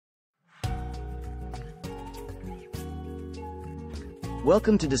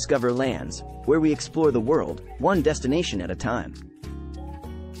Welcome to Discover Lands, where we explore the world, one destination at a time.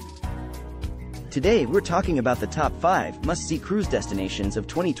 Today we're talking about the top 5 must-see cruise destinations of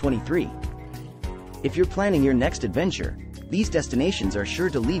 2023. If you're planning your next adventure, these destinations are sure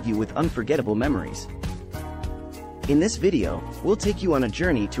to leave you with unforgettable memories. In this video, we'll take you on a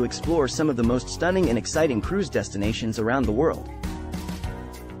journey to explore some of the most stunning and exciting cruise destinations around the world.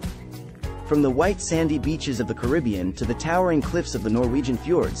 From the white sandy beaches of the Caribbean to the towering cliffs of the Norwegian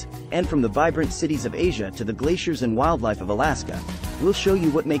fjords, and from the vibrant cities of Asia to the glaciers and wildlife of Alaska, we'll show you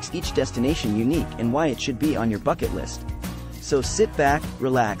what makes each destination unique and why it should be on your bucket list. So sit back,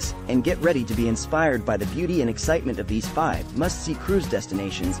 relax, and get ready to be inspired by the beauty and excitement of these 5 must-see cruise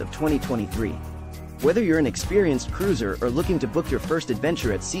destinations of 2023. Whether you're an experienced cruiser or looking to book your first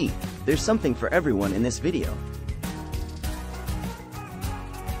adventure at sea, there's something for everyone in this video.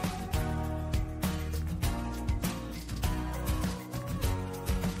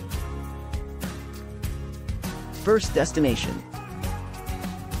 First destination.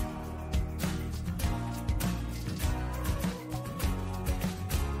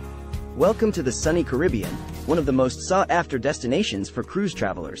 Welcome to the sunny Caribbean, one of the most sought-after destinations for cruise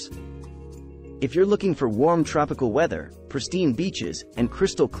travelers. If you're looking for warm tropical weather, pristine beaches, and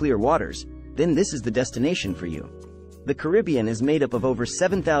crystal-clear waters, then this is the destination for you. The Caribbean is made up of over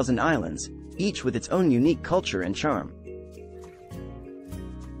 7,000 islands, each with its own unique culture and charm.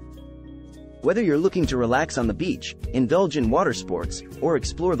 Whether you're looking to relax on the beach, indulge in water sports, or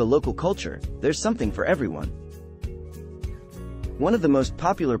explore the local culture, there's something for everyone. One of the most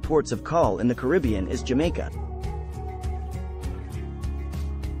popular ports of call in the Caribbean is Jamaica.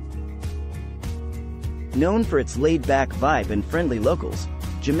 Known for its laid-back vibe and friendly locals,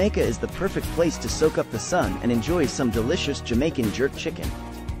 Jamaica is the perfect place to soak up the sun and enjoy some delicious Jamaican jerk chicken.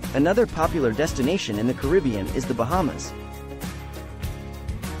 Another popular destination in the Caribbean is the Bahamas.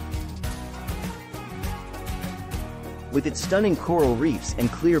 With its stunning coral reefs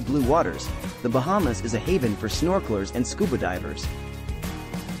and clear blue waters, the Bahamas is a haven for snorkelers and scuba divers.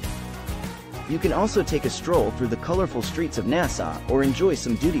 You can also take a stroll through the colorful streets of Nassau or enjoy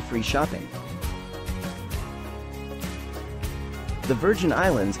some duty-free shopping. The Virgin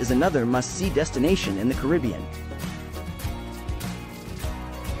Islands is another must-see destination in the Caribbean.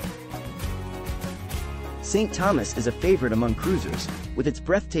 St. Thomas is a favorite among cruisers, with its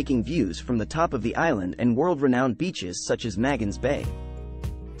breathtaking views from the top of the island and world-renowned beaches such as Magens Bay.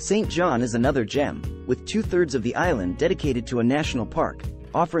 St. John is another gem, with 2/3 of the island dedicated to a national park,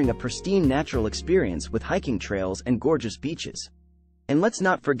 offering a pristine natural experience with hiking trails and gorgeous beaches. And let's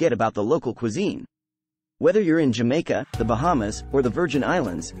not forget about the local cuisine. Whether you're in Jamaica, the Bahamas, or the Virgin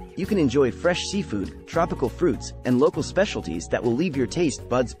Islands, you can enjoy fresh seafood, tropical fruits, and local specialties that will leave your taste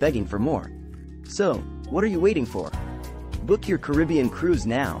buds begging for more. So, what are you waiting for? Book your Caribbean cruise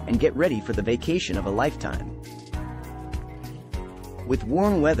now and get ready for the vacation of a lifetime. With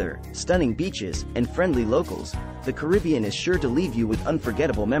warm weather, stunning beaches, and friendly locals, the Caribbean is sure to leave you with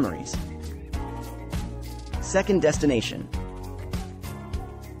unforgettable memories. Second destination.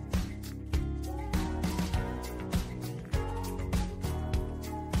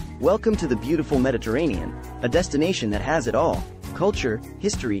 Welcome to the beautiful Mediterranean, a destination that has it all: culture,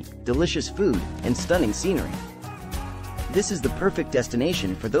 history, delicious food, and stunning scenery. This is the perfect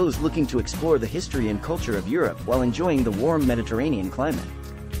destination for those looking to explore the history and culture of Europe while enjoying the warm Mediterranean climate.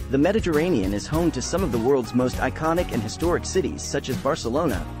 The Mediterranean is home to some of the world's most iconic and historic cities such as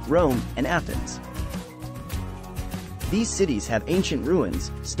Barcelona, Rome, and Athens. These cities have ancient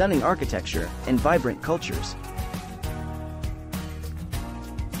ruins, stunning architecture, and vibrant cultures.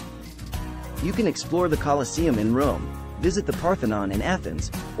 You can explore the Colosseum in Rome, visit the Parthenon in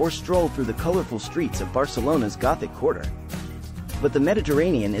Athens, or stroll through the colorful streets of Barcelona's Gothic quarter. But the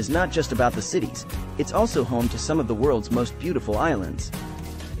Mediterranean is not just about the cities, it's also home to some of the world's most beautiful islands.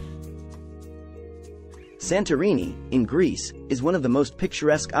 Santorini, in Greece, is one of the most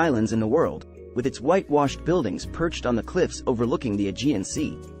picturesque islands in the world, with its whitewashed buildings perched on the cliffs overlooking the Aegean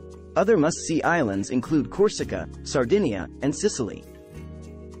Sea. Other must-see islands include Corsica, Sardinia, and Sicily.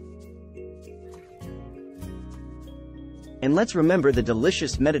 And let's remember the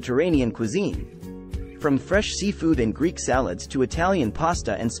delicious Mediterranean cuisine. From fresh seafood and Greek salads to Italian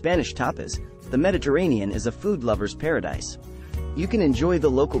pasta and Spanish tapas, the Mediterranean is a food lover's paradise. You can enjoy the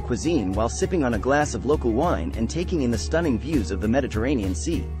local cuisine while sipping on a glass of local wine and taking in the stunning views of the Mediterranean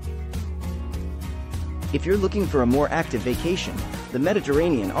Sea. If you're looking for a more active vacation, the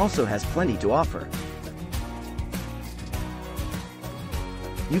Mediterranean also has plenty to offer.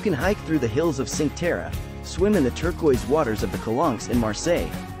 You can hike through the hills of Cinque Terre, swim in the turquoise waters of the Calanques in Marseille,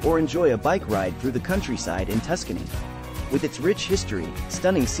 or enjoy a bike ride through the countryside in Tuscany. With its rich history,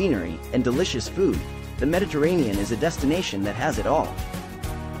 stunning scenery, and delicious food, the Mediterranean is a destination that has it all.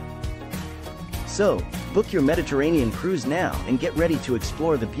 So, book your Mediterranean cruise now and get ready to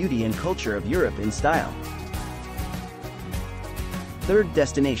explore the beauty and culture of Europe in style. Third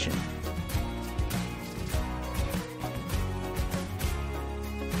destination.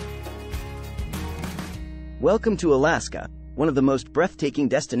 Welcome to Alaska, one of the most breathtaking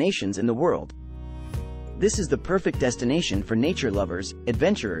destinations in the world. This is the perfect destination for nature lovers,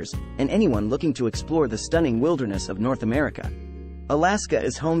 adventurers, and anyone looking to explore the stunning wilderness of North America. Alaska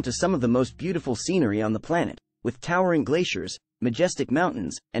is home to some of the most beautiful scenery on the planet, with towering glaciers, majestic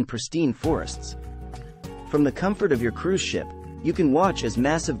mountains, and pristine forests. From the comfort of your cruise ship, you can watch as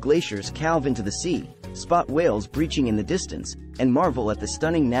massive glaciers calve into the sea, spot whales breaching in the distance, and marvel at the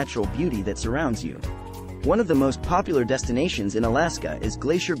stunning natural beauty that surrounds you. One of the most popular destinations in Alaska is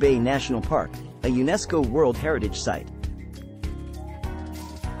Glacier Bay National Park, a UNESCO World Heritage Site.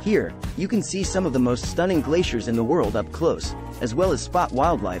 Here, you can see some of the most stunning glaciers in the world up close, as well as spot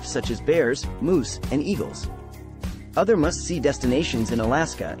wildlife such as bears, moose, and eagles. Other must-see destinations in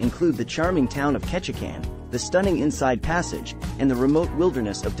Alaska include the charming town of Ketchikan, the stunning Inside Passage, and the remote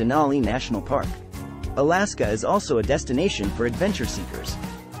wilderness of Denali National Park. Alaska is also a destination for adventure seekers.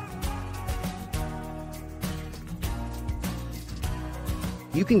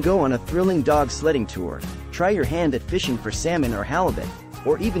 You can go on a thrilling dog sledding tour, try your hand at fishing for salmon or halibut,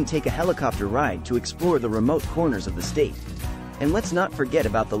 or even take a helicopter ride to explore the remote corners of the state. And let's not forget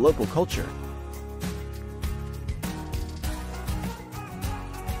about the local culture.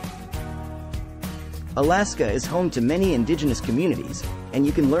 Alaska is home to many indigenous communities, and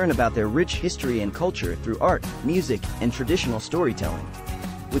you can learn about their rich history and culture through art, music, and traditional storytelling.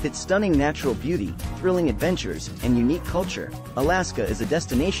 With its stunning natural beauty, thrilling adventures, and unique culture, Alaska is a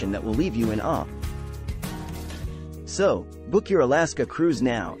destination that will leave you in awe. So, book your Alaska cruise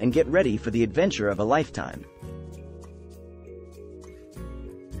now and get ready for the adventure of a lifetime.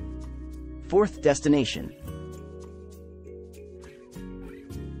 Fourth destination.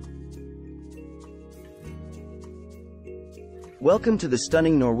 Welcome to the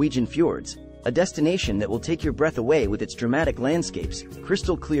stunning Norwegian fjords, a destination that will take your breath away with its dramatic landscapes,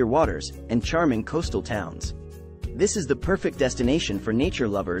 crystal clear waters, and charming coastal towns. This is the perfect destination for nature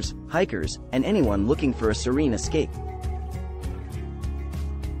lovers, hikers, and anyone looking for a serene escape.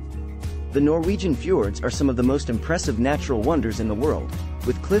 The Norwegian fjords are some of the most impressive natural wonders in the world,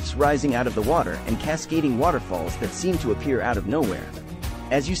 with cliffs rising out of the water and cascading waterfalls that seem to appear out of nowhere.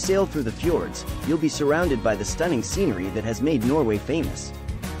 As you sail through the fjords, you'll be surrounded by the stunning scenery that has made Norway famous.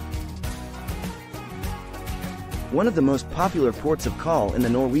 One of the most popular ports of call in the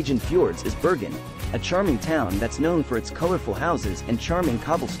Norwegian fjords is Bergen, a charming town that's known for its colorful houses and charming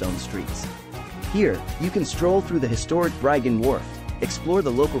cobblestone streets. Here, you can stroll through the historic Bryggen Wharf, explore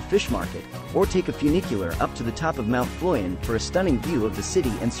the local fish market, or take a funicular up to the top of Mount Fløyen for a stunning view of the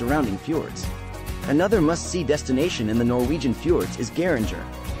city and surrounding fjords. Another must-see destination in the Norwegian fjords is Geiranger,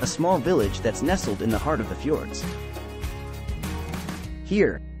 a small village that's nestled in the heart of the fjords.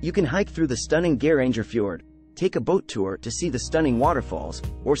 Here, you can hike through the stunning Geiranger Fjord, take a boat tour to see the stunning waterfalls,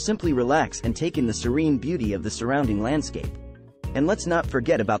 or simply relax and take in the serene beauty of the surrounding landscape. And let's not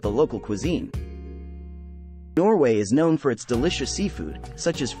forget about the local cuisine. Norway is known for its delicious seafood,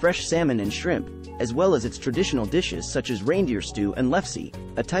 such as fresh salmon and shrimp, as well as its traditional dishes such as reindeer stew and lefse,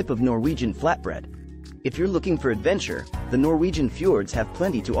 a type of Norwegian flatbread. If you're looking for adventure, the Norwegian fjords have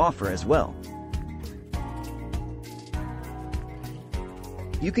plenty to offer as well.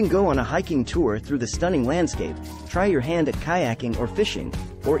 You can go on a hiking tour through the stunning landscape, try your hand at kayaking or fishing,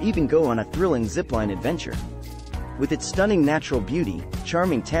 or even go on a thrilling zipline adventure. With its stunning natural beauty,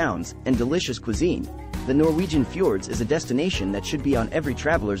 charming towns, and delicious cuisine, the Norwegian fjords is a destination that should be on every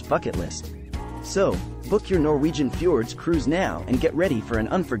traveler's bucket list. So, book your Norwegian fjords cruise now and get ready for an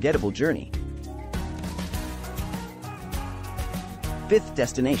unforgettable journey. Fifth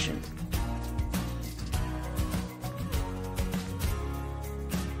destination.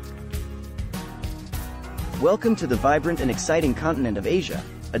 Welcome to the vibrant and exciting continent of Asia,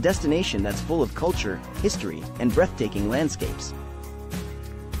 a destination that's full of culture, history, and breathtaking landscapes.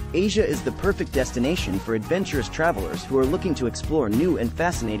 Asia is the perfect destination for adventurous travelers who are looking to explore new and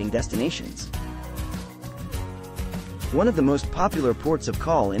fascinating destinations. One of the most popular ports of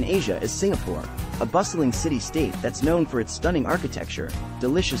call in Asia is Singapore, a bustling city-state that's known for its stunning architecture,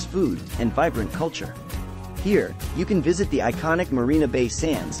 delicious food, and vibrant culture. Here, you can visit the iconic Marina Bay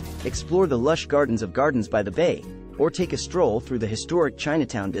Sands, explore the lush gardens of Gardens by the Bay, or take a stroll through the historic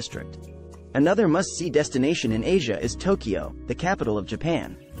Chinatown district. Another must-see destination in Asia is Tokyo, the capital of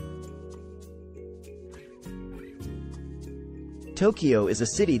Japan. Tokyo is a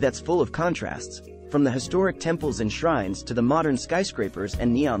city that's full of contrasts, from the historic temples and shrines to the modern skyscrapers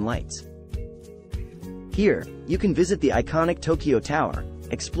and neon lights. Here, you can visit the iconic Tokyo Tower,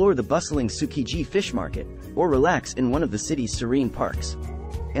 explore the bustling Tsukiji fish market, or relax in one of the city's serene parks.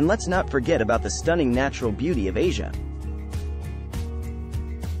 And let's not forget about the stunning natural beauty of Asia.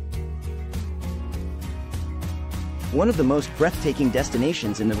 One of the most breathtaking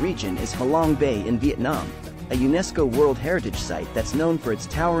destinations in the region is Halong Bay in Vietnam, a UNESCO World Heritage Site that's known for its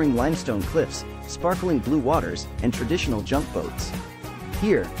towering limestone cliffs, sparkling blue waters, and traditional junk boats.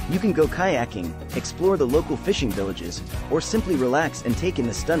 Here, you can go kayaking, explore the local fishing villages, or simply relax and take in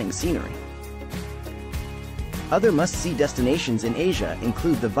the stunning scenery. Other must-see destinations in Asia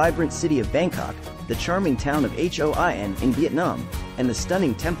include the vibrant city of Bangkok, the charming town of Hoi An in Vietnam, and the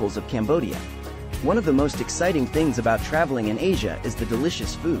stunning temples of Cambodia. One of the most exciting things about traveling in Asia is the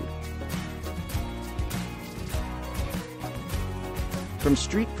delicious food. From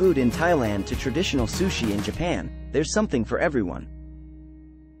street food in Thailand to traditional sushi in Japan, there's something for everyone.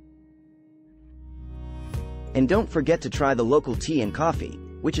 And don't forget to try the local tea and coffee,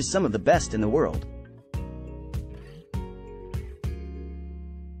 which is some of the best in the world.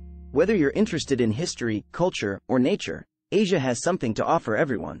 Whether you're interested in history, culture, or nature, Asia has something to offer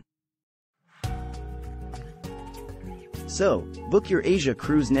everyone. So, book your Asia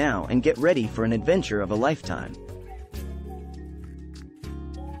cruise now and get ready for an adventure of a lifetime.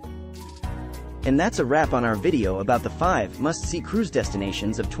 And that's a wrap on our video about the 5 must-see cruise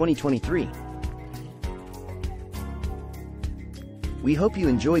destinations of 2023. We hope you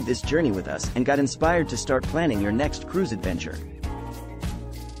enjoyed this journey with us and got inspired to start planning your next cruise adventure.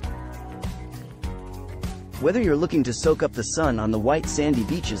 Whether you're looking to soak up the sun on the white sandy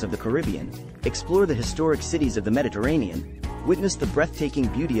beaches of the Caribbean, explore the historic cities of the Mediterranean, witness the breathtaking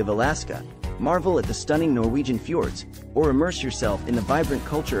beauty of Alaska, marvel at the stunning Norwegian fjords, or immerse yourself in the vibrant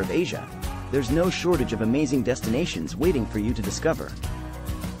culture of Asia, there's no shortage of amazing destinations waiting for you to discover.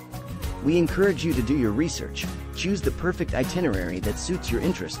 We encourage you to do your research, choose the perfect itinerary that suits your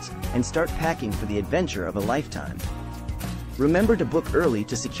interests, and start packing for the adventure of a lifetime. Remember to book early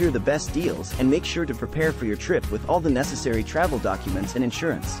to secure the best deals and make sure to prepare for your trip with all the necessary travel documents and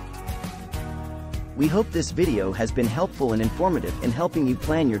insurance. We hope this video has been helpful and informative in helping you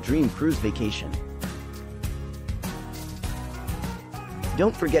plan your dream cruise vacation.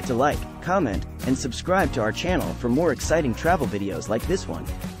 Don't forget to like, comment, and subscribe to our channel for more exciting travel videos like this one.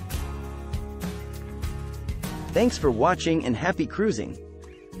 Thanks for watching and happy cruising!